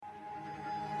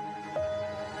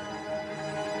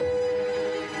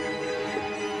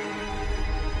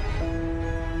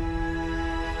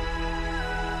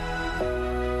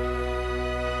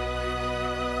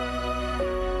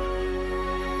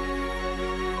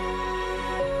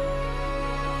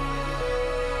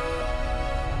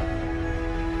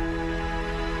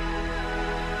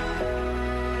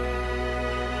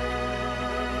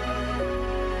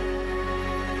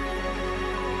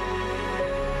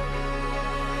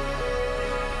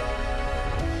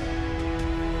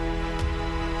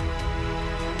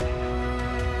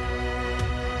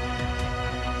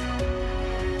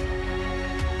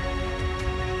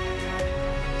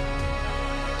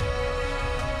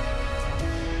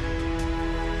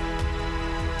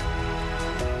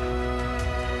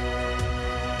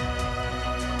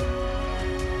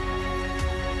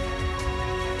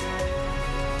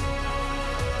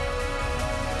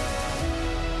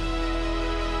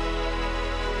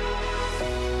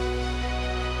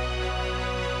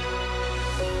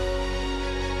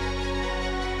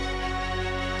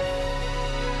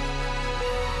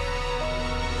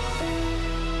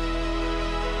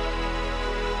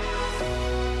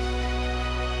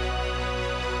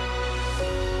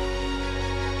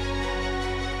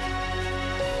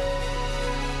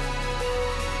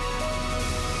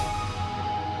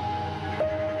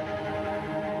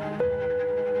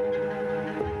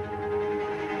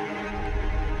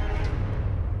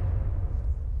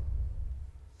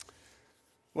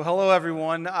Well, hello,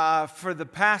 everyone. For the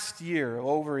past year,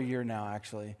 over a year now,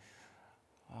 actually,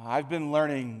 I've been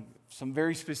learning some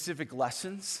very specific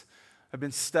lessons. I've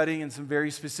been studying in some very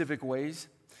specific ways.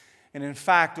 And in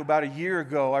fact, about a year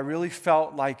ago, I really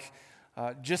felt like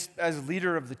just as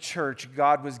leader of the church,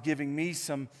 God was giving me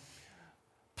some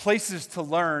places to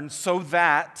learn so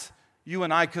that you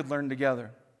and I could learn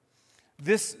together.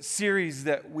 This series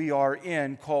that we are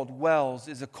in, called Wells,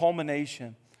 is a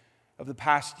culmination of the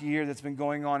past year that's been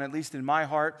going on, at least in my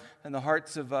heart and the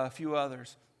hearts of a few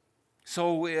others.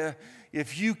 So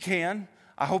if you can,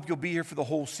 I hope you'll be here for the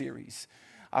whole series.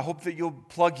 I hope that you'll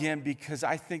plug in because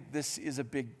I think this is a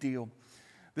big deal.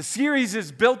 The series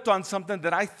is built on something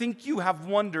that I think you have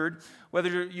wondered,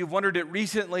 whether you've wondered it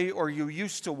recently or you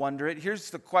used to wonder it.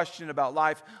 Here's the question about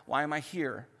life: why am I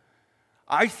here?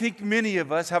 I think many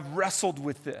of us have wrestled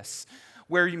with this,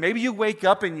 where maybe you wake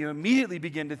up and you immediately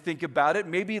begin to think about it.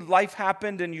 Maybe life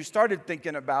happened and you started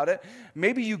thinking about it.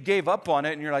 Maybe you gave up on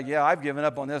it and you're like, yeah, I've given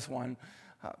up on this one.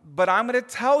 But I'm going to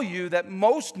tell you that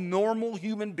most normal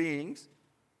human beings,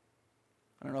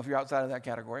 I don't know if you're outside of that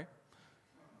category,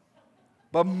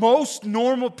 but most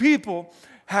normal people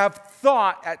have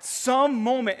thought at some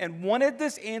moment and wanted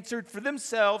this answered for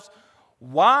themselves: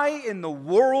 why in the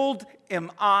world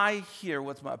am I here?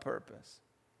 What's my purpose?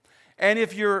 And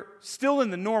if you're still in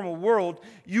the normal world,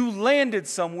 you landed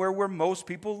somewhere where most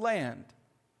people land: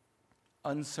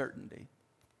 uncertainty.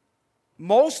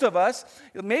 Most of us,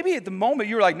 maybe at the moment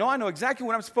you're like, no, I know exactly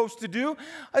what I'm supposed to do.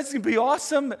 This is going to be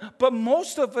awesome. But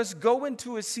most of us go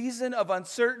into a season of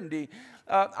uncertainty.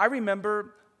 I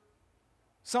remember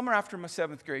summer after my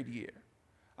 7th grade year,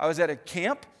 I was at a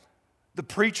camp. The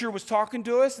preacher was talking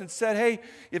to us and said, hey,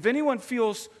 if anyone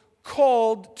feels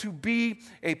called to be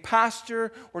a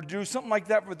pastor or to do something like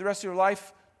that for the rest of your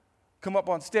life, come up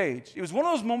on stage. It was one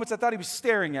of those moments I thought he was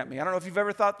staring at me. I don't know if you've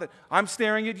ever thought that I'm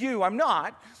staring at you. I'm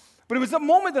not. But it was a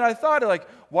moment that I thought, like,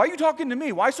 why are you talking to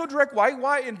me? Why so direct?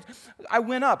 Why? And I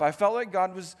went up. I felt like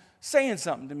God was saying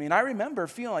something to me. And I remember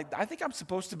feeling like, I think I'm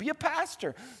supposed to be a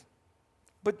pastor.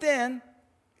 But then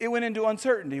it went into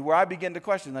uncertainty where I began to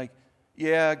question, like,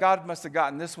 yeah, God must have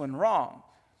gotten this one wrong.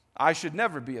 I should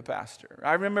never be a pastor.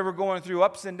 I remember going through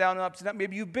ups and downs.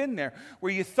 Maybe you've been there,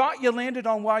 where you thought you landed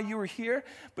on why you were here,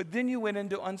 but then you went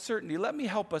into uncertainty. Let me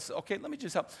help us. Okay, let me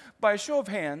just help. By a show of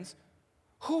hands,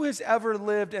 who has ever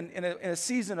lived in a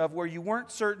season of where you weren't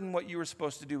certain what you were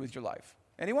supposed to do with your life?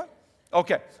 Anyone?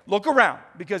 Okay, look around,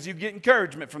 because you get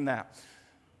encouragement from that.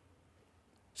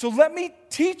 So let me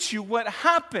teach you what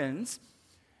happens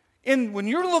when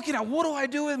you're looking at, what do I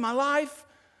do with my life?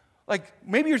 Like,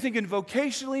 maybe you're thinking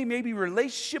vocationally, maybe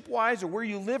relationship-wise, or where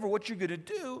you live, or what you're going to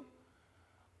do.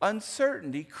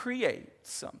 Uncertainty creates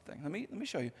something. Let me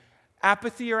show you.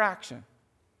 Apathy or action.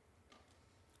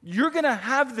 You're going to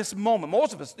have this moment,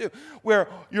 most of us do, where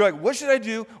you're like, what should I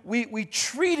do? We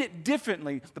treat it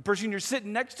differently. The person you're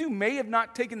sitting next to may have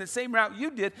not taken the same route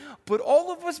you did, but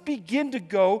all of us begin to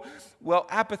go, well,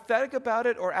 apathetic about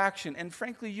it or action. And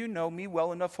frankly, you know me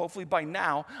well enough, hopefully by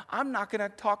now, I'm not going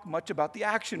to talk much about the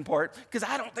action part, because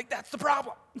I don't think that's the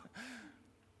problem.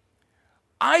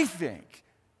 I think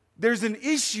there's an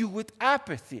issue with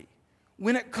apathy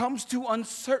when it comes to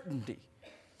uncertainty.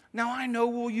 Now, I know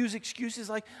we'll use excuses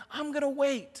like, I'm going to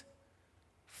wait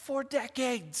for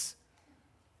decades.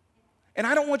 And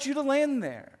I don't want you to land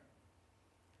there.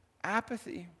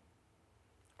 Apathy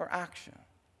or action.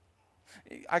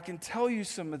 I can tell you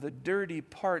some of the dirty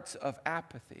parts of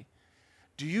apathy.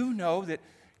 Do you know that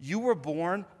you were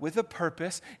born with a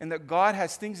purpose and that God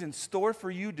has things in store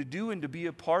for you to do and to be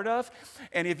a part of?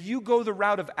 And if you go the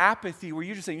route of apathy, where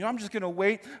you're just saying, I'm just going to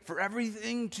wait for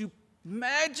everything to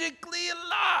magically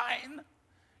align,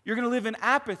 you're going to live in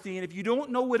apathy. And if you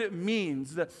don't know what it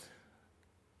means,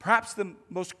 perhaps the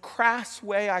most crass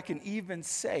way I can even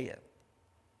say it,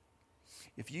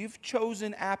 if you've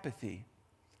chosen apathy,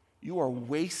 you are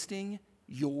wasting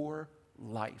your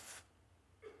life.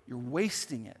 You're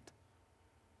wasting it.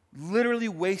 Literally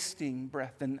wasting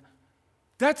breath. And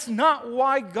that's not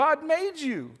why God made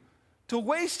you, to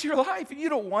waste your life. You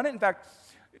don't want it. In fact,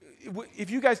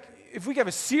 if we have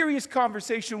a serious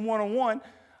conversation one-on-one,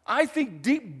 I think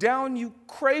deep down you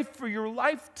crave for your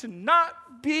life to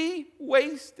not be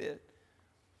wasted.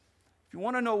 If you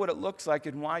want to know what it looks like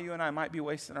and why you and I might be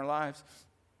wasting our lives,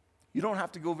 you don't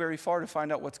have to go very far to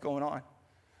find out what's going on.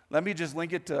 Let me just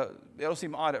link it to, it'll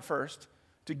seem odd at first,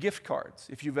 to gift cards.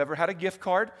 If you've ever had a gift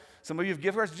card, some of you have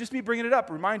gift cards, just me bringing it up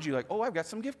remind you, like, oh, I've got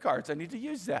some gift cards. I need to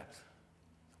use that.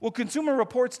 Well, Consumer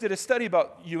Reports did a study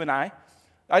about you and I.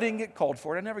 I didn't get called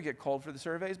for it. I never get called for the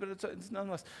surveys, but it's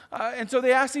nonetheless. And so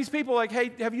they asked these people, like,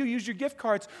 hey, have you used your gift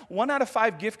cards? 1 out of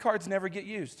 5 gift cards never get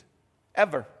used,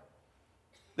 ever.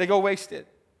 They go wasted.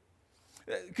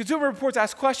 Consumer Reports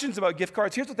asked questions about gift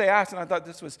cards. Here's what they asked, and I thought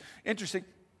this was interesting.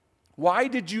 Why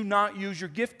did you not use your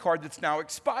gift card that's now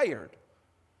expired?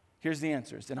 Here's the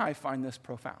answers, and I find this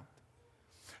profound.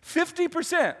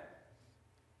 50%.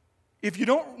 If you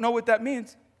don't know what that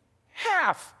means,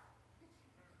 half.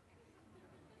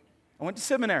 I went to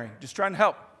seminary, just trying to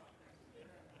help.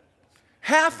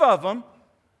 Half of them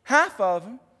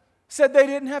said they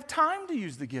didn't have time to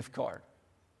use the gift card.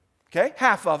 Okay,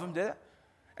 half of them did it.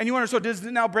 And you wonder, so does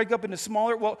it now break up into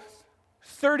smaller? Well,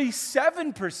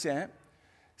 37%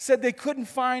 said they couldn't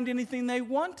find anything they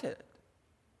wanted.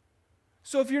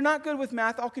 So if you're not good with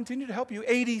math, I'll continue to help you.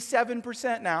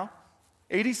 87% now,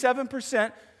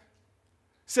 87%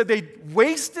 said they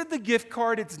wasted the gift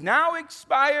card. It's now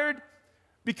expired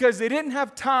because they didn't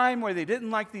have time or they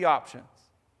didn't like the options.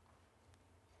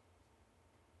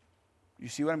 You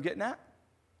see what I'm getting at?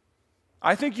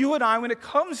 I think you and I, when it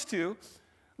comes to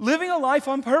living a life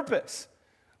on purpose,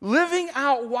 living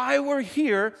out why we're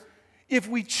here, if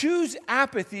we choose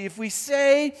apathy, if we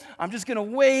say, I'm just going to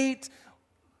wait,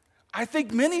 I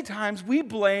think many times we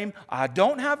blame, I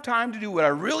don't have time to do what I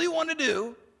really want to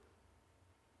do,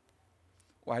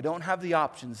 or I don't have the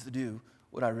options to do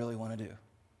what I really want to do.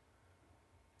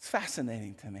 It's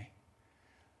fascinating to me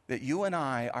that you and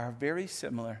I are very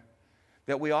similar,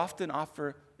 that we often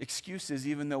offer excuses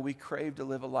even though we crave to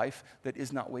live a life that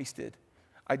is not wasted.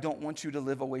 I don't want you to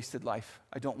live a wasted life.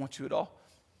 I don't want you at all.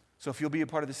 So if you'll be a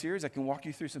part of the series, I can walk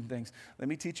you through some things. Let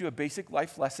me teach you a basic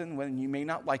life lesson when you may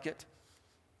not like it.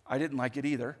 I didn't like it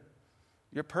either.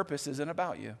 Your purpose isn't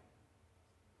about you.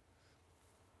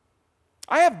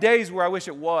 I have days where I wish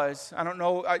it was. I don't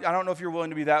know if you're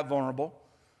willing to be that vulnerable.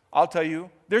 I'll tell you,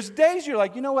 there's days you're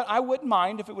like, you know what, I wouldn't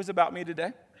mind if it was about me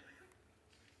today.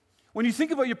 When you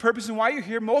think about your purpose and why you're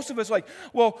here, most of us are like,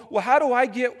 well, how do I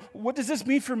what does this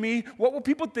mean for me? What will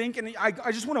people think? And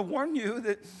I just want to warn you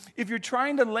that if you're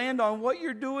trying to land on what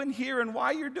you're doing here and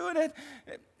why you're doing it,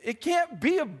 it can't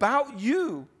be about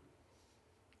you.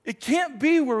 It can't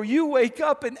be where you wake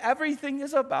up and everything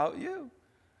is about you.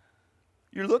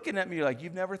 You're looking at me, you're like,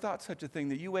 you've never thought such a thing,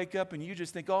 that you wake up and you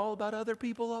just think all about other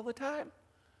people all the time.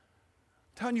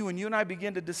 I'm telling you, when you and I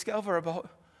begin to discover about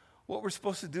what we're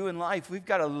supposed to do in life, we've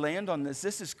got to land on this.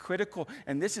 This is critical,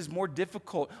 and this is more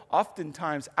difficult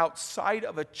oftentimes outside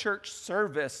of a church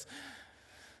service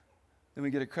than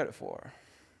we get it credit for.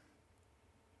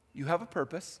 You have a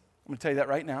purpose. I'm going to tell you that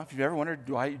right now. If you've ever wondered,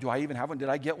 do I even have one? Did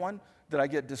I get one? Did I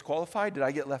get disqualified? Did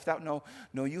I get left out? No,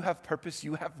 you have purpose.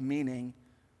 You have meaning.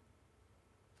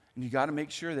 And you got to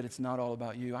make sure that it's not all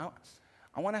about you.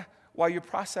 I want to, while you're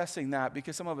processing that,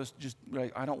 because some of us just,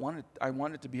 like, I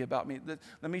want it to be about me.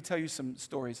 Let me tell you some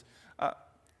stories.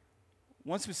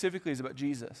 One specifically is about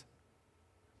Jesus.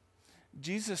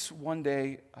 Jesus one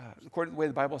day, according to the way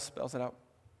the Bible spells it out,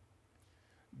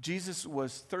 Jesus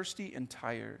was thirsty and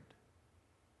tired.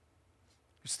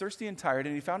 He was thirsty and tired,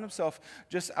 and he found himself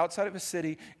just outside of a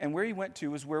city, and where he went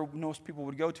to was where most people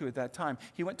would go to at that time.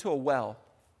 He went to a well.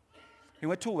 He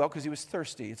went to a well because he was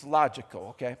thirsty. It's logical,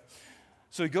 okay?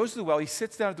 So he goes to the well. He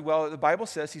sits down at the well. The Bible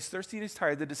says he's thirsty and he's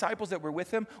tired. The disciples that were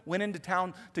with him went into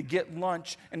town to get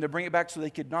lunch and to bring it back so they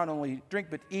could not only drink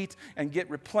but eat and get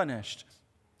replenished.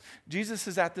 Jesus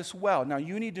is at this well. Now,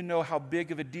 you need to know how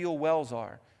big of a deal wells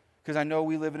are, because I know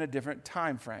we live in a different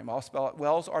time frame. I'll spell it.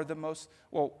 Wells are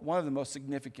one of the most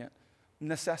significant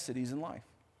necessities in life.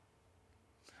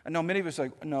 I know many of us are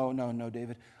like, no,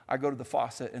 David. I go to the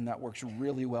faucet, and that works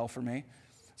really well for me.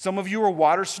 Some of you are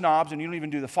water snobs, and you don't even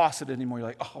do the faucet anymore. You're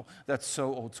like, oh, that's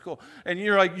so old school. And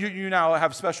you're like, you now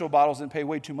have special bottles and pay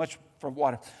way too much for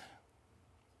water.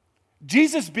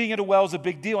 Jesus being at a well is a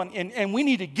big deal, and we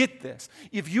need to get this.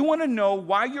 If you want to know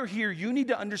why you're here, you need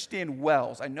to understand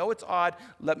wells. I know it's odd.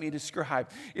 Let me describe.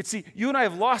 You and I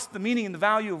have lost the meaning and the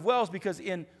value of wells because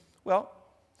in,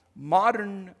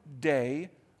 modern day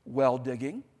well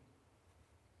digging,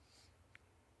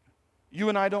 you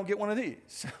and I don't get one of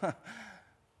these.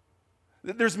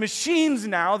 There's machines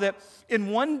now that in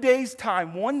one day's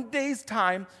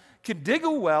time, can dig a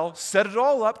well, set it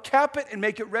all up, cap it, and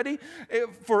make it ready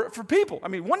for people. I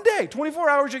mean, one day, 24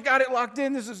 hours, you got it locked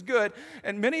in, this is good.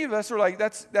 And many of us are like,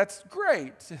 that's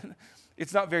great.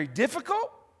 It's not very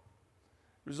difficult.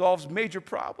 Resolves major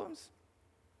problems.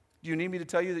 Do you need me to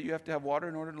tell you that you have to have water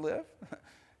in order to live?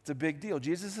 It's a big deal.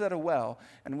 Jesus is at a well,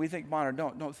 and we think modern.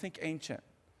 Don't think ancient.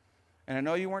 And I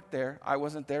know you weren't there. I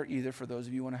wasn't there either, for those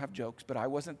of you who want to have jokes, but I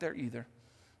wasn't there either.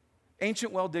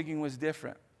 Ancient well digging was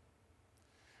different.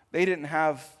 They didn't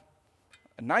have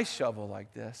a nice shovel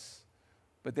like this,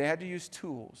 but they had to use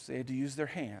tools. They had to use their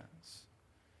hands.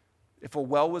 If a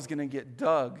well was going to get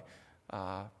dug,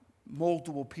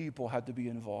 multiple people had to be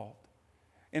involved.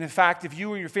 And in fact, if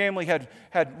you and your family had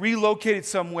relocated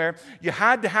somewhere, you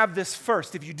had to have this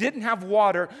first. If you didn't have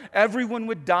water, everyone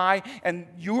would die, and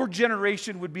your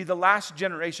generation would be the last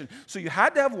generation. So you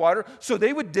had to have water, so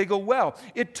they would dig a well.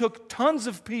 It took tons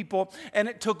of people, and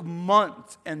it took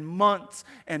months and months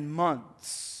and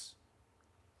months.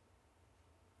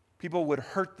 People would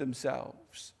hurt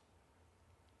themselves.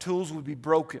 Tools would be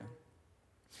broken.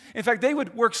 In fact, they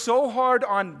would work so hard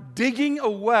on digging a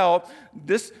well,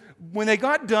 when they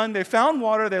got done, they found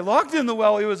water, they locked in the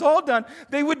well, it was all done,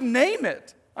 they would name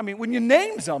it. I mean, when you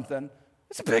name something,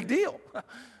 it's a big deal.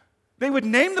 They would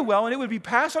name the well, and it would be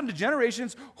passed on to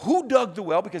generations who dug the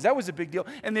well, because that was a big deal,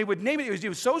 and they would name it. It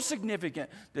was so significant,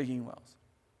 digging wells.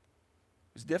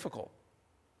 It was difficult.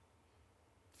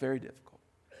 Very difficult.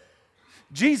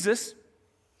 Jesus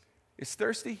is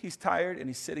thirsty, he's tired, and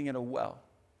he's sitting in a well.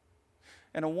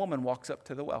 And a woman walks up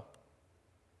to the well.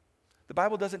 The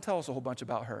Bible doesn't tell us a whole bunch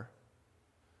about her.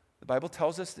 The Bible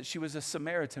tells us that she was a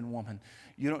Samaritan woman.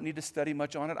 You don't need to study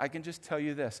much on it. I can just tell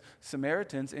you this.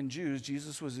 Samaritans and Jews,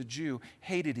 Jesus was a Jew,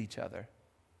 hated each other.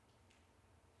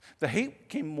 The hate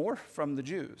came more from the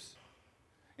Jews.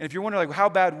 And if you're wondering, like, how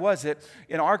bad was it?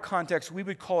 In our context, we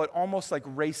would call it almost like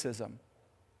racism.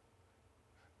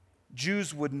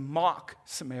 Jews would mock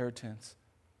Samaritans.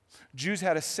 Jews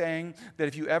had a saying that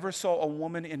if you ever saw a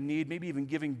woman in need, maybe even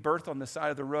giving birth on the side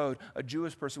of the road, a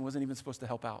Jewish person wasn't even supposed to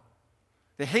help out.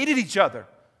 They hated each other.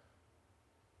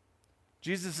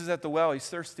 Jesus is at the well. He's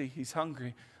thirsty. He's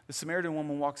hungry. The Samaritan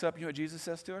woman walks up. You know what Jesus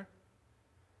says to her?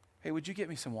 Hey, would you get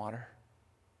me some water?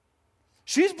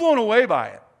 She's blown away by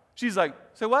it. She's like,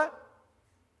 say what?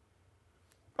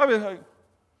 Probably like,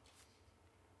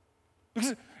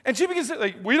 and she begins to say,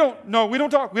 like, we don't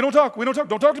talk, don't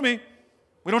talk to me.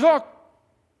 We don't talk.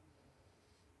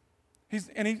 He's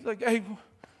like, hey,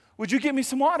 would you get me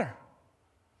some water?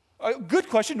 Good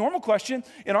question, normal question.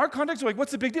 In our context, we're like,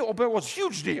 what's the big deal? Oh, but it was a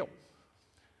huge deal.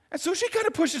 And so she kind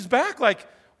of pushes back, like,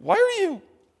 why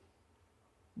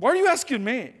are you asking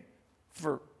me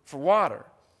for water?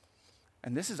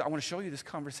 And I want to show you this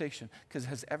conversation because it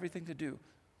has everything to do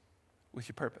with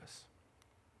your purpose.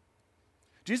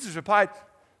 Jesus replied,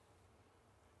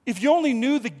 if you only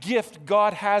knew the gift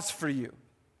God has for you,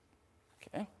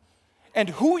 okay, and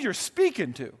who you're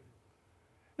speaking to.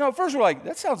 Now, at first we're like,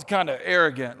 that sounds kind of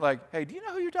arrogant. Like, hey, do you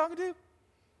know who you're talking to?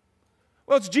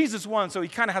 Well, it's Jesus one, so he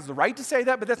kind of has the right to say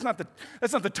that, but that's not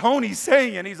the tone he's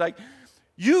saying it. He's like,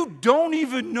 you don't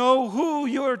even know who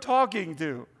you're talking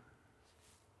to.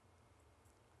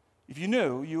 If you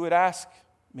knew, you would ask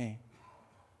me,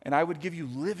 and I would give you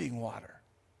living water.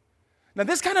 Now,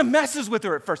 this kind of messes with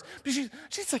her at first. But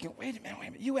she's thinking, wait a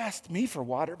minute. You asked me for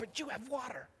water, but you have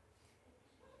water.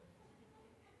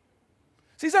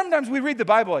 See, sometimes we read the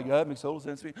Bible like, that makes total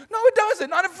sense to me. No, it doesn't.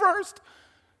 Not at first.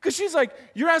 Because she's like,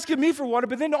 you're asking me for water,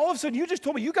 but then all of a sudden you just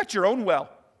told me you got your own well.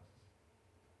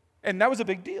 And that was a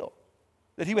big deal,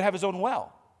 that he would have his own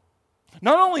well.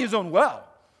 Not only his own well,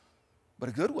 but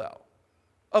a good well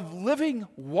of living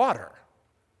water.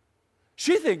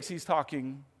 She thinks he's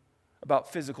talking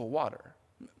about physical water.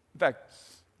 In fact,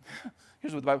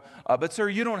 here's what the Bible, but sir,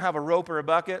 you don't have a rope or a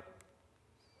bucket?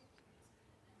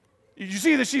 You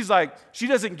see that she's like, she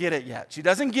doesn't get it yet. She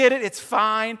doesn't get it. It's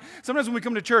fine. Sometimes when we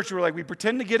come to church, we're like, we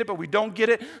pretend to get it, but we don't get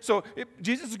it. So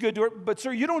Jesus is good to her, but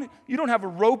sir, you don't have a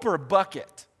rope or a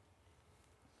bucket.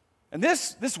 And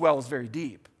this well is very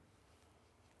deep.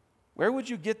 Where would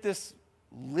you get this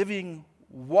living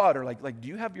water? Like, do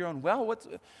you have your own well?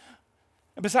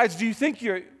 And besides, do you think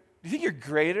you're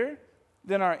greater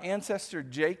than our ancestor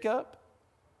Jacob,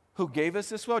 who gave us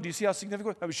this well? Do you see how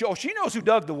significant? I mean, she knows who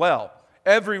dug the well.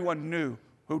 Everyone knew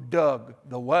who dug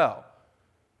the well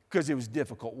because it was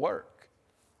difficult work.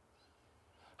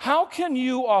 How can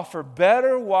you offer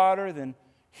better water than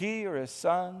he or his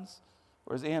sons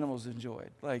or his animals enjoyed?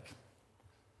 Like,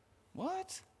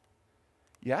 what?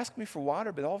 You ask me for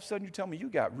water, but all of a sudden you tell me you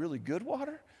got really good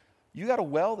water? You got a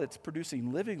well that's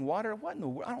producing living water? What in the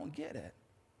world? I don't get it.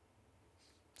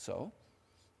 So,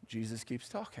 Jesus keeps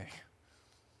talking.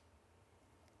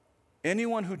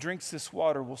 Anyone who drinks this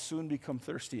water will soon become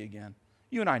thirsty again.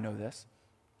 You and I know this.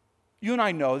 You and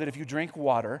I know that if you drink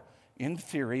water, in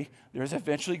theory, there's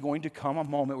eventually going to come a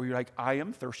moment where you're like, I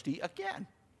am thirsty again.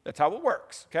 That's how it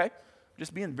works, okay?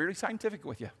 Just being very scientific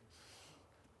with you.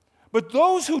 But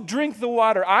those who drink the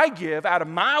water I give out of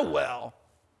my well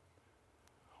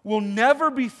will never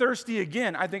be thirsty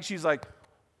again. I think she's like,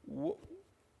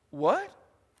 what?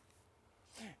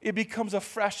 it becomes a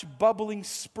fresh, bubbling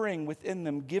spring within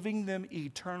them, giving them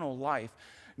eternal life.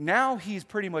 Now he's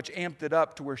pretty much amped it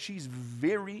up to where she's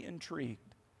very intrigued.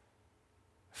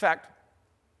 In fact,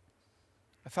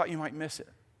 I thought you might miss it.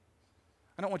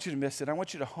 I don't want you to miss it. I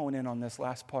want you to hone in on this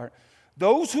last part.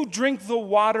 Those who drink the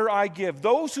water I give,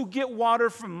 those who get water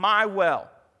from my well,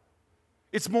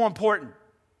 it's more important.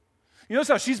 You notice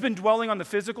how she's been dwelling on the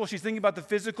physical. She's thinking about the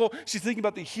physical. She's thinking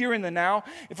about the here and the now.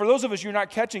 And for those of us, you're not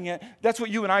catching it, that's what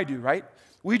you and I do, right?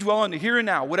 We dwell on the here and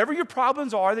now. Whatever your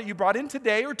problems are that you brought in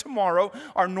today or tomorrow,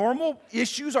 our normal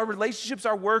issues, our relationships,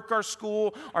 our work, our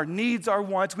school, our needs, our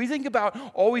wants, we think about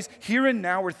always here and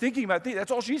now. We're thinking about things.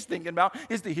 That's all she's thinking about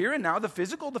is the here and now, the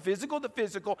physical, the physical, the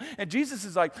physical. And Jesus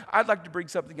is like, I'd like to bring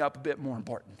something up a bit more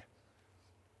important.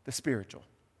 The spiritual.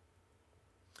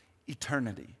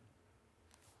 Eternity.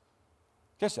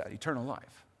 Guess that, eternal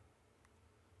life.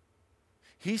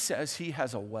 He says he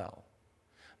has a well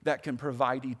that can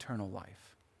provide eternal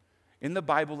life. In the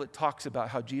Bible, it talks about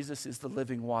how Jesus is the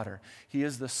living water. He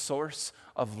is the source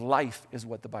of life, is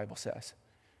what the Bible says.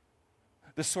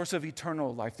 The source of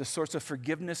eternal life, the source of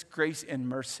forgiveness, grace, and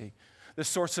mercy, the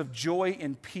source of joy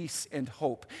and peace and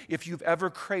hope. If you've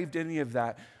ever craved any of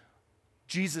that,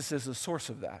 Jesus is the source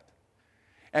of that.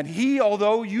 And he,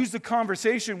 although used the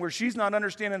conversation where she's not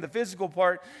understanding the physical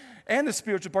part and the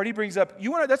spiritual part, he brings up,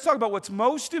 let's talk about what's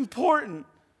most important.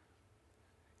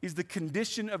 Is the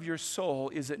condition of your soul,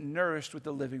 is it nourished with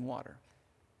the living water?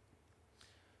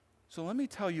 So let me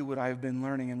tell you what I've been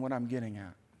learning and what I'm getting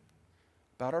at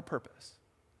about our purpose.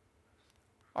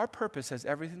 Our purpose has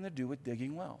everything to do with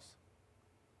digging wells.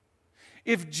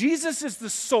 If Jesus is the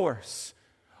source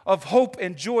of hope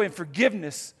and joy and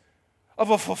forgiveness, of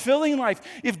a fulfilling life,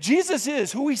 if Jesus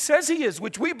is who he says he is,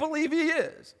 which we believe he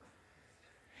is,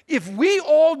 if we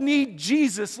all need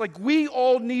Jesus like we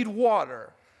all need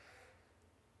water,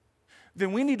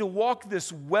 then we need to walk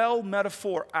this well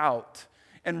metaphor out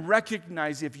and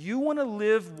recognize if you want to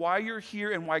live why you're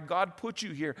here and why God put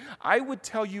you here, I would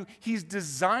tell you he's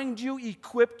designed you,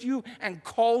 equipped you, and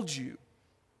called you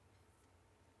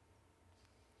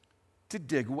to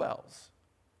dig wells.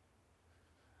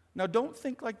 Now, don't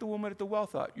think like the woman at the well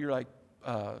thought. You're like,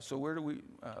 so where do we,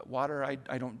 water,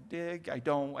 I don't dig, I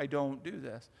don't do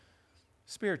this.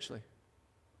 Spiritually.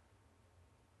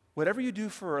 Whatever you do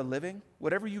for a living,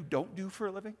 whatever you don't do for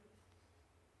a living,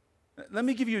 let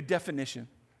me give you a definition.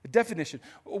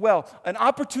 Well, an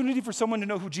opportunity for someone to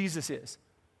know who Jesus is.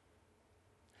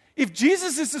 If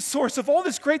Jesus is the source of all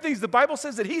these great things the Bible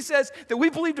says that he says that we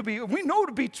believe to be, we know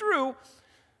to be true,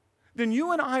 then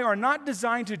you and I are not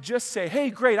designed to just say, hey,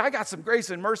 great, I got some grace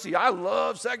and mercy. I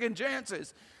love second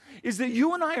chances. Is that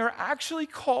you and I are actually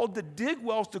called to dig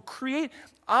wells, to create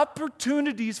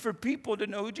opportunities for people to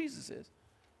know who Jesus is.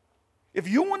 If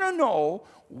you want to know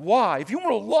why, if you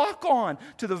want to lock on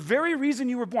to the very reason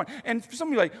you were born, and some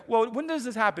of you are like, well, when does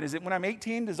this happen? Is it when I'm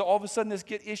 18? Does all of a sudden this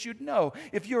get issued? No.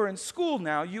 If you're in school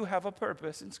now, you have a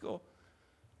purpose in school.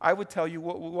 I would tell you,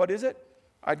 what is it?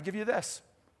 I'd give you this.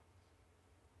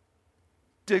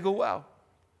 Dig a well.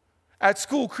 At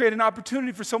school, create an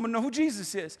opportunity for someone to know who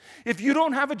Jesus is. If you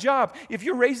don't have a job, if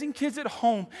you're raising kids at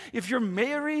home, if you're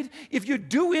married, if you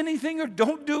do anything or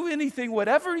don't do anything,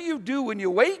 whatever you do when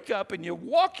you wake up and you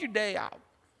walk your day out,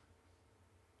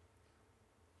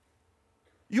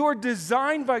 you're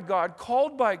designed by God,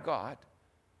 called by God,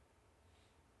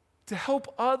 to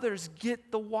help others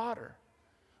get the water,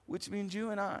 which means you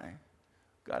and I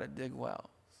got to dig wells.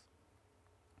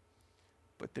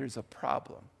 But there's a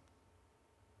problem.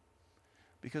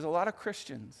 Because a lot of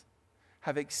Christians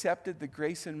have accepted the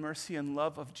grace and mercy and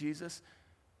love of Jesus.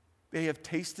 They have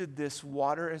tasted this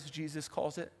water, as Jesus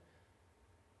calls it,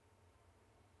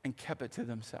 and kept it to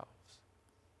themselves.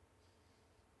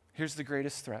 Here's the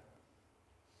greatest threat: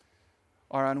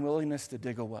 our unwillingness to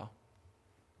dig a well.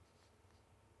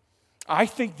 I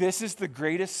think this is the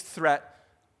greatest threat,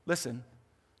 listen,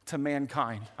 to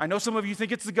mankind. I know some of you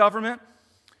think it's the government.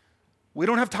 We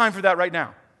don't have time for that right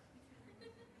now.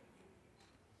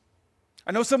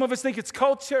 I know some of us think it's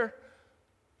culture.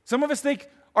 Some of us think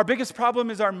our biggest problem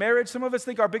is our marriage. Some of us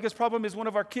think our biggest problem is one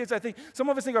of our kids. I think some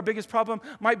of us think our biggest problem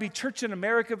might be church in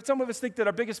America. But some of us think that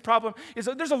our biggest problem is,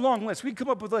 there's a long list. We can come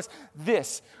up with a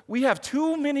list. We have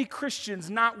too many Christians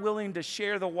not willing to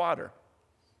share the water.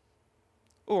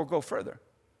 Or go further.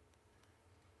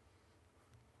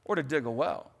 Or to dig a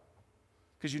well.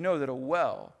 Because you know that a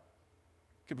well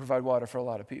can provide water for a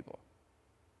lot of people.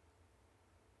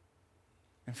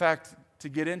 In fact, to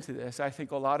get into this, I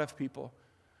think a lot of people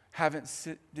they're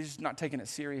just not taking it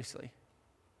seriously.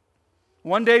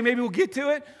 One day maybe we'll get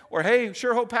to it, or hey,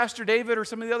 sure hope Pastor David or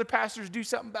some of the other pastors do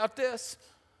something about this.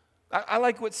 I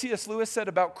like what C.S. Lewis said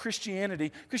about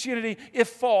Christianity. Christianity, if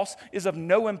false, is of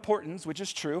no importance, which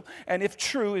is true, and if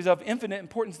true, is of infinite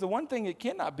importance. The one thing it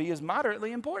cannot be is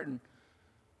moderately important.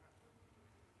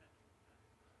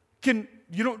 Don't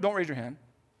raise your hand.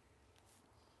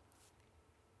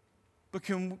 But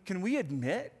can we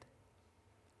admit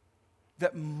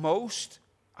that most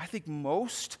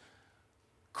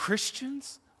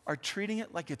Christians are treating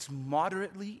it like it's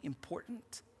moderately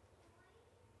important?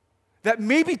 That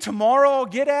maybe tomorrow I'll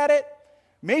get at it.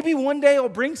 Maybe one day I'll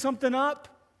bring something up.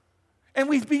 And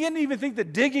we begin to even think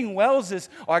that digging wells is,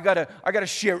 I gotta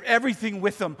share everything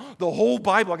with them, the whole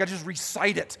Bible. I gotta just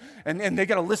recite it. And they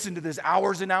gotta listen to this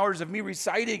hours and hours of me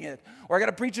reciting it. Or I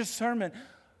gotta preach a sermon.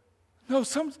 No,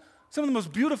 some of the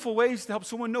most beautiful ways to help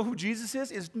someone know who Jesus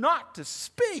is not to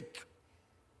speak,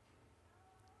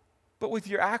 but with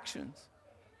your actions,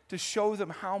 to show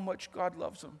them how much God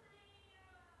loves them.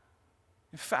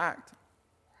 In fact,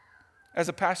 as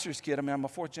a pastor's kid, I'm a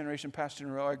fourth generation pastor in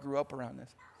a row. I grew up around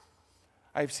this.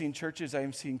 I've seen churches, I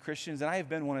have seen Christians, and I have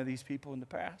been one of these people in the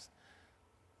past.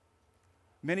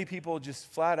 Many people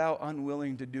just flat out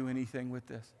unwilling to do anything with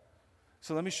this.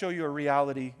 So let me show you a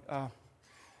reality.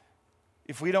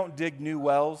 If we don't dig new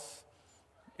wells,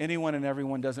 anyone and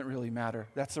everyone doesn't really matter.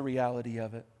 That's the reality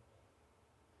of it.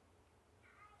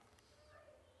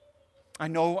 I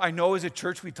know as a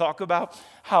church we talk about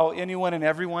how anyone and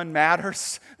everyone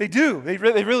matters. They do. They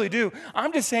really do.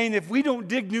 I'm just saying if we don't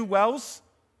dig new wells,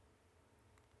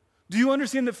 do you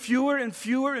understand that fewer and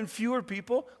fewer and fewer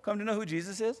people come to know who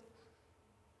Jesus is?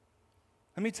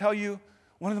 Let me tell you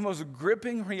one of the most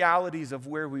gripping realities of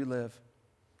where we live.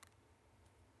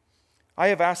 I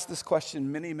have asked this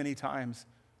question many, many times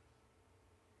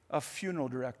of funeral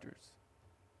directors.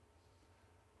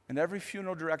 And every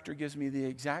funeral director gives me the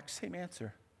exact same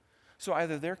answer. So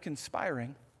either they're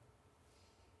conspiring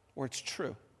or it's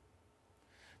true.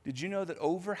 Did you know that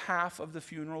over half of the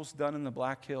funerals done in the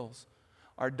Black Hills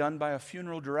are done by a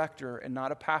funeral director and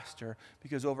not a pastor,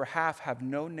 because over half have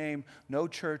no name, no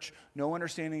church, no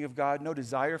understanding of God, no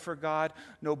desire for God,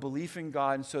 no belief in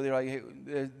God, and so they're like,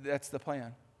 hey, that's the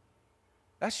plan.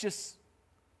 That's just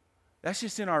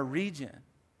in our region.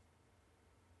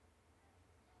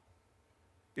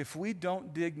 If we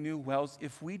don't dig new wells,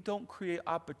 if we don't create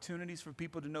opportunities for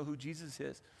people to know who Jesus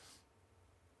is,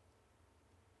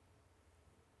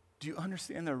 do you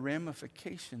understand the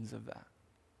ramifications of that?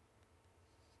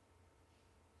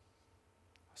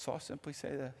 So I'll simply say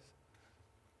this.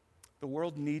 The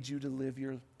world needs you to live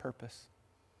your purpose.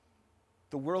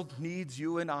 The world needs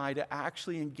you and I to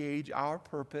actually engage our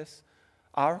purpose,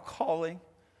 our calling,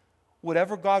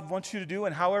 whatever God wants you to do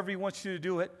and however He wants you to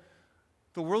do it.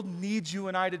 The world needs you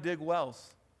and I to dig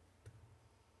wells.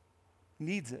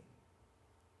 Needs it.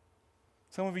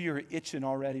 Some of you are itching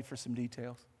already for some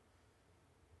details.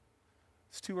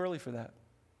 It's too early for that.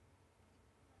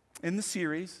 In the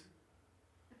series,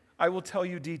 I will tell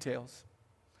you details.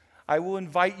 I will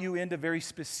invite you into very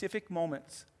specific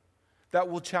moments that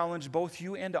will challenge both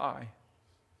you and I.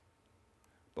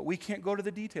 But we can't go to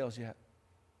the details yet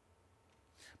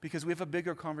because we have a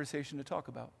bigger conversation to talk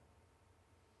about.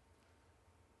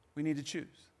 We need to choose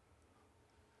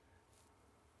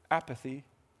apathy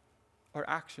or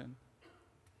action.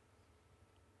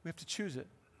 We have to choose it.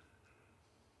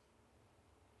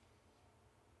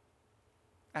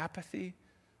 Apathy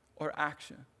or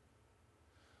action.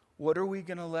 What are we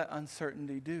going to let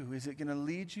uncertainty do? Is it going to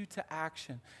lead you to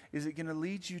action? Is it going to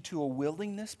lead you to a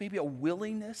willingness, maybe a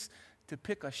willingness to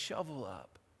pick a shovel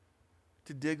up,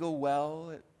 to dig a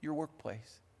well at your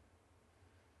workplace,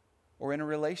 or in a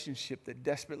relationship that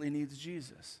desperately needs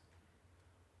Jesus?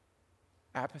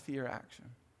 Apathy or action?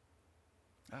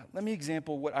 Let me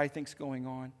example what I think is going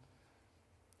on.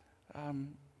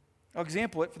 I'll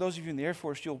example it. For those of you in the Air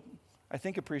Force, you'll, I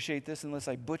think, appreciate this unless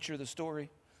I butcher the story.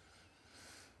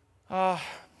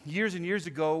 Years and years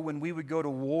ago, when we would go to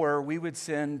war, we would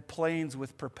send planes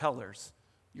with propellers.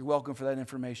 You're welcome for that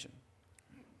information.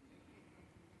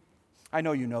 I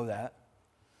know you know that.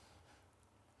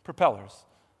 Propellers.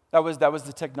 That was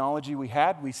the technology we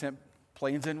had. We sent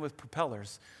planes in with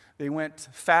propellers. They went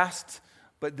fast,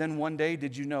 but then one day,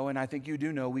 did you know, and I think you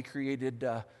do know, we created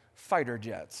fighter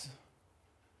jets.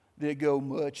 They go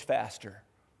much faster.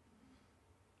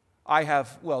 I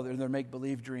have, well, they're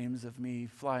make-believe dreams of me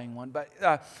flying one, but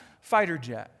fighter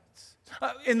jets.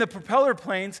 In the propeller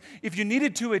planes, if you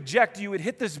needed to eject, you would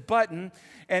hit this button,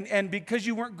 and because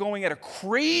you weren't going at a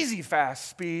crazy fast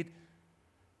speed,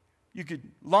 you could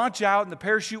launch out, and the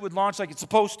parachute would launch like it's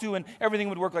supposed to, and everything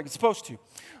would work like it's supposed to.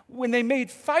 When they made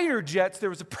fighter jets, there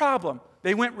was a problem.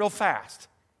 They went real fast.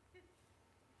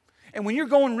 And when you're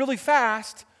going really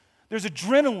fast, There's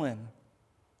adrenaline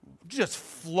just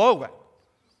flowing.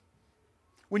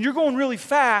 When you're going really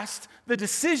fast, the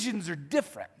decisions are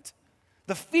different.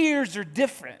 The fears are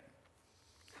different.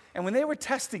 And when they were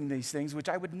testing these things, which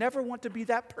I would never want to be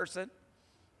that person,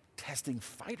 testing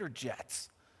fighter jets.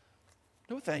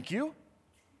 No, thank you.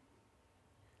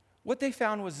 What they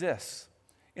found was this.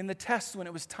 In the test, when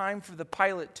it was time for the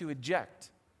pilot to eject,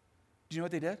 do you know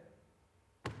what they did?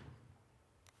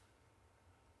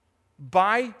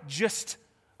 By just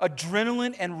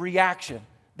adrenaline and reaction,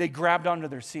 they grabbed onto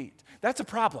their seat. That's a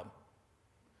problem.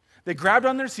 They grabbed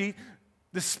on their seat.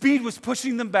 The speed was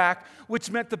pushing them back,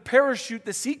 which meant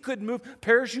the seat couldn't move,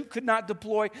 parachute could not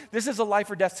deploy. This is a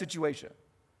life or death situation.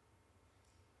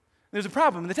 There's a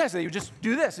problem in the test. They would just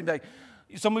do this and be like,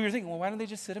 some of you are thinking, well, why don't they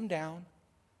just sit him down?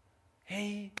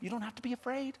 Hey, you don't have to be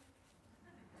afraid.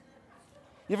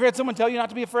 You ever had someone tell you not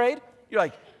to be afraid? You're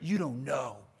like, you don't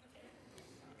know.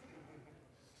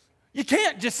 You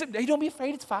can't just sit, hey, don't be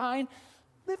afraid, it's fine.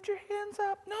 Lift your hands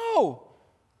up. No.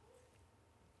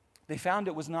 They found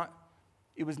it was not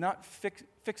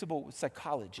fixable with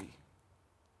psychology.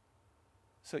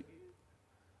 So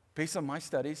based on my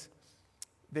studies,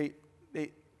 they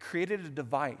created a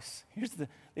device.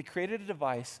 They created a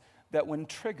device that when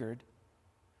triggered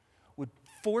would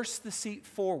force the seat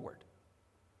forward.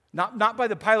 Not by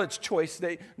the pilot's choice.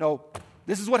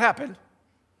 This is what happened.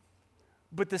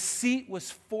 But the seat was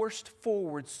forced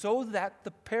forward so that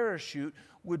the parachute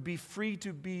would be free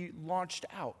to be launched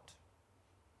out.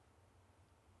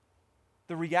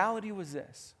 The reality was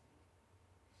this.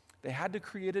 They had to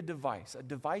create a device. A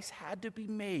device had to be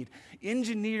made.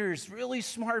 Engineers, really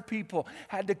smart people,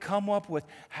 had to come up with,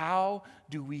 how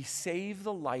do we save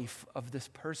the life of this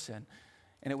person?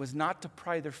 And it was not to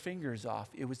pry their fingers off.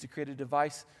 It was to create a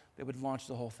device that would launch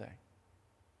the whole thing.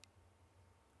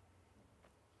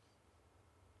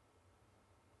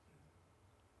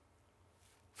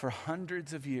 For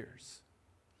hundreds of years,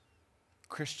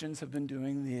 Christians have been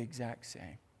doing the exact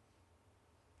same.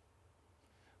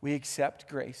 We accept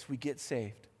grace, we get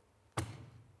saved,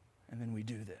 and then we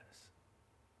do this.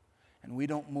 And we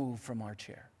don't move from our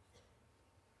chair.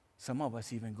 Some of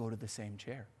us even go to the same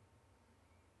chair.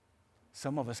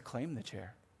 Some of us claim the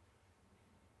chair.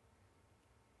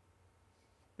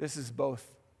 This is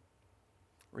both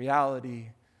reality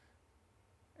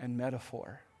and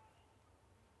metaphor.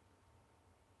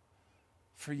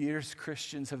 For years,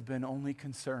 Christians have been only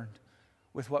concerned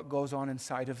with what goes on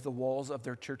inside of the walls of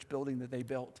their church building that they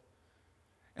built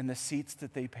and the seats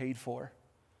that they paid for,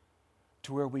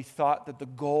 to where we thought that the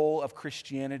goal of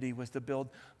Christianity was to build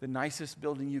the nicest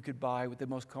building you could buy with the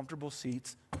most comfortable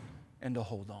seats and to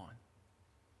hold on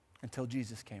until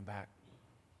Jesus came back.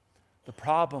 The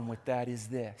problem with that is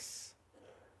this.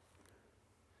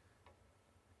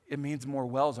 It means more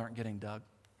wells aren't getting dug.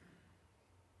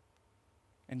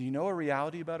 And do you know a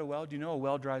reality about a well? Do you know a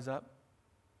well dries up?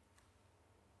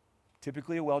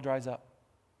 Typically, a well dries up.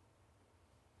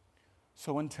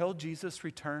 So until Jesus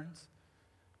returns,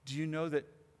 do you know that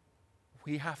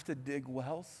we have to dig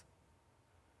wells?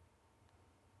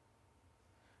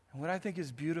 And what I think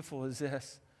is beautiful is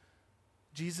this.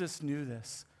 Jesus knew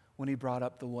this when he brought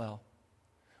up the well.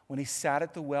 When he sat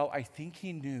at the well, I think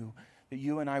he knew that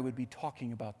you and I would be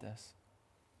talking about this.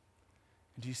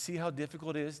 And do you see how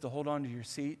difficult it is to hold on to your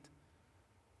seat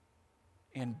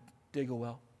and dig a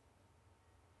well?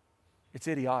 It's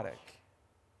idiotic.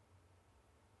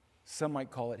 Some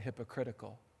might call it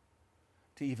hypocritical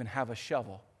to even have a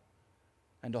shovel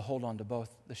and to hold on to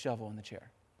both the shovel and the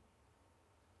chair.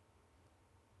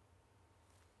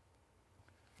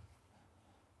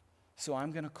 So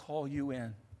I'm going to call you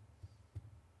in.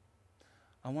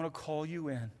 I want to call you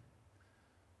in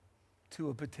to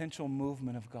a potential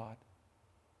movement of God.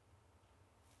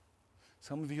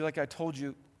 Some of you, like I told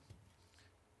you,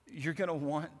 you're going to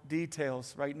want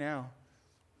details right now.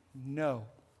 No.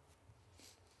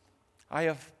 I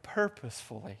have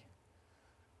purposefully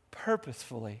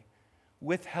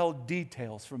withheld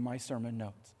details from my sermon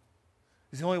notes.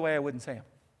 It's the only way I wouldn't say them.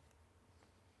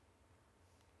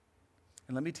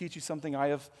 And let me teach you something I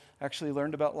have actually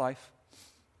learned about life.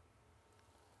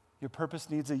 Your purpose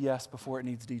needs a yes before it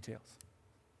needs details.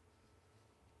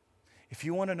 If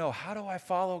you want to know, how do I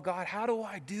follow God? How do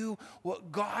I do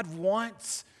what God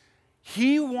wants?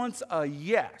 He wants a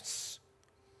yes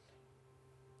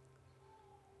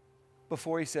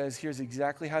before he says, here's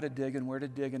exactly how to dig and where to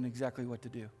dig and exactly what to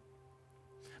do.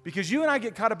 Because you and I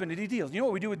get caught up in the details. You know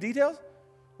what we do with details?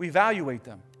 We evaluate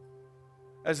them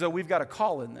as though we've got a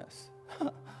call in this.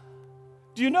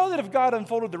 Do you know that if God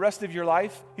unfolded the rest of your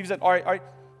life, he said, all right,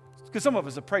 because some of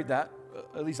us have prayed that,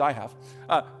 at least I have.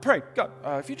 Pray, God,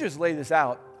 if you just lay this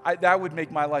out, that would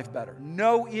make my life better.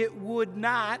 No, it would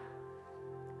not.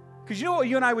 Because you know what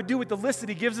you and I would do with the list that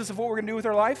he gives us of what we're going to do with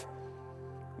our life?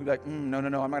 We'd be like, no,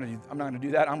 I'm not going to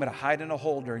do that. I'm going to hide in a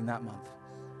hole during that month.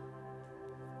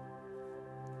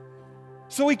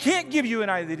 So he can't give you and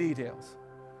I the details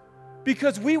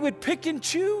because we would pick and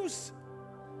choose.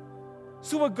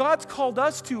 So what God's called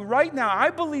us to right now, I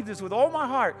believe this with all my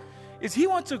heart, is he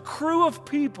wants a crew of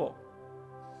people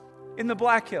in the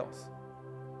Black Hills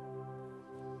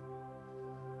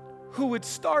who would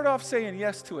start off saying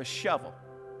yes to a shovel.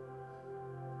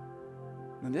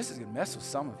 And this is going to mess with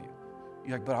some of you.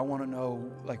 You're like, but I want to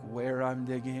know like where I'm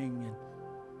digging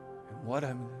and what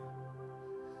I'm.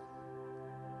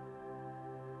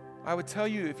 I would tell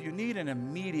you, if you need an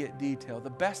immediate detail, the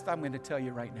best I'm going to tell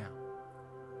you right now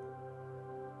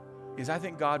is I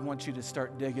think God wants you to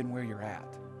start digging where you're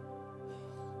at.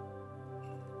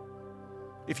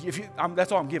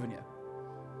 That's all I'm giving you,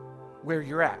 where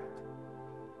you're at.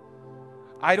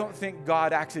 I don't think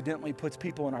God accidentally puts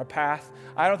people in our path.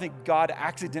 I don't think God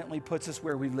accidentally puts us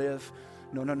where we live.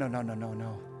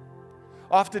 No.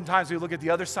 Oftentimes we look at the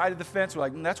other side of the fence. We're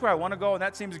like, that's where I want to go, and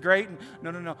that seems great. And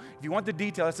no. If you want the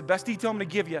detail, that's the best detail I'm going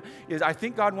to give you, is I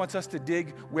think God wants us to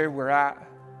dig where we're at.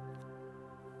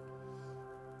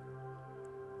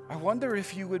 I wonder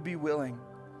if you would be willing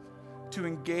to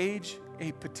engage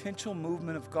a potential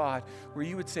movement of God where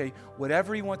you would say,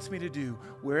 whatever he wants me to do,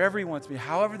 wherever he wants me,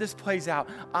 however this plays out,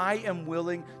 I am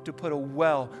willing to put a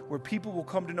well where people will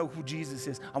come to know who Jesus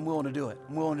is. I'm willing to do it.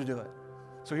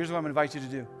 So here's what I'm going to invite you to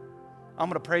do. I'm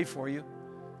going to pray for you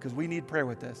because we need prayer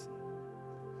with this.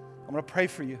 I'm going to pray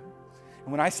for you.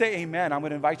 And when I say amen, I'm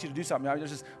going to invite you to do something.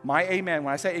 It's just my amen.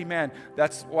 When I say amen,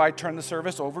 that's why I turn the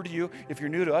service over to you. If you're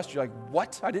new to us, you're like,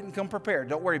 what? I didn't come prepared.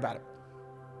 Don't worry about it.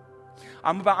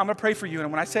 I'm going to pray for you,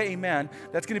 and when I say amen,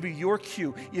 that's going to be your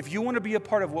cue. If you want to be a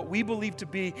part of what we believe to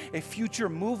be a future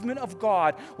movement of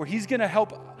God, where he's going to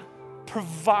help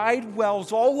provide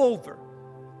wells all over,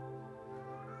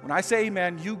 when I say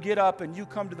amen, you get up and you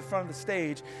come to the front of the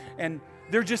stage, and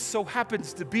there just so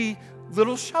happens to be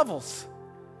little shovels.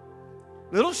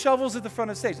 Little shovels at the front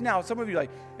of the stage. Now, some of you are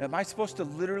like, am I supposed to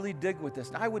literally dig with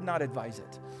this? I would not advise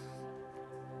it.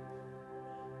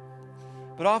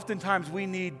 But oftentimes we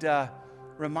need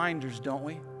reminders, don't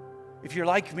we? If you're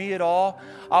like me at all,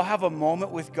 I'll have a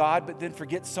moment with God, but then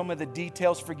forget some of the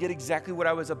details, forget exactly what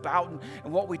I was about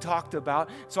and what we talked about.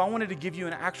 So I wanted to give you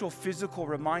an actual physical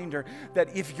reminder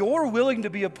that if you're willing to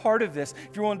be a part of this,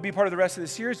 if you're willing to be a part of the rest of the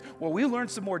series, well, we learn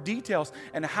some more details.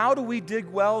 And how do we dig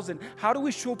wells? And how do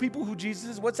we show people who Jesus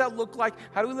is? What's that look like?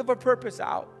 How do we live our purpose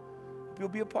out? You'll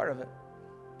be a part of it.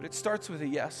 But it starts with a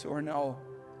yes or a no.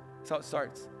 That's how it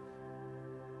starts.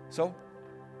 So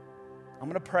I'm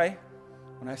going to pray.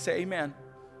 When I say amen,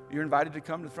 you're invited to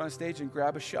come to the front of the stage and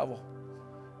grab a shovel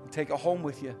and take it home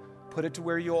with you. Put it to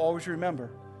where you'll always remember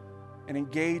and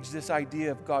engage this idea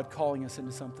of God calling us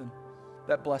into something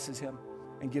that blesses him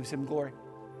and gives him glory.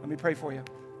 Let me pray for you.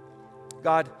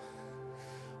 God,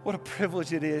 what a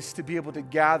privilege it is to be able to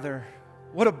gather.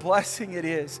 What a blessing it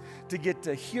is to get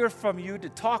to hear from you, to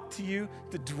talk to you,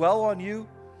 to dwell on you.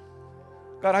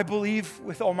 God, I believe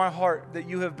with all my heart that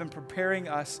you have been preparing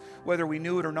us, whether we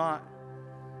knew it or not.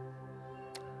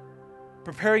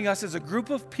 Preparing us as a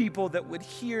group of people that would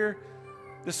hear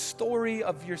the story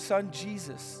of your son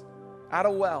Jesus at a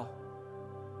well,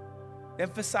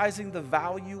 emphasizing the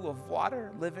value of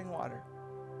water, living water.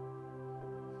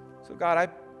 So God,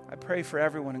 I pray for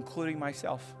everyone, including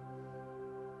myself.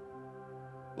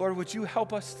 Lord, would you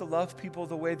help us to love people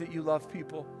the way that you love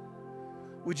people?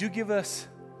 Would you give us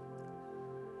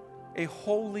a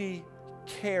holy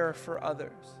care for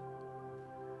others?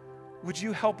 Would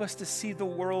you help us to see the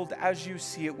world as you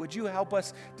see it? Would you help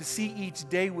us to see each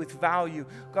day with value?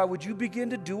 God, would you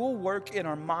begin to do a work in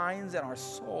our minds and our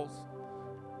souls?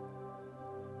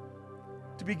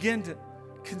 To begin to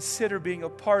consider being a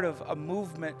part of a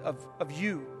movement of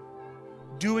you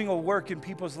doing a work in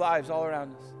people's lives all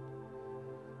around us.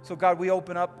 So God, we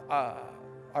open up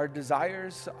our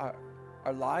desires,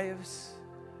 our lives.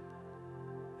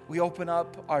 We open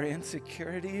up our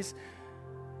insecurities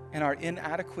and our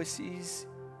inadequacies.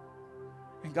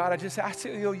 And God, I just ask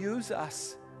that you'll use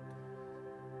us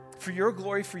for your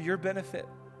glory, for your benefit,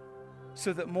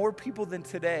 so that more people than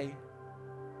today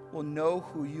will know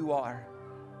who you are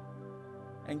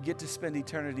and get to spend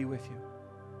eternity with you.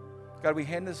 God, we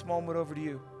hand this moment over to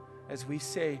you as we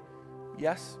say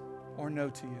yes or no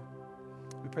to you.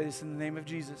 We pray this in the name of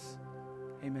Jesus.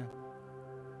 Amen.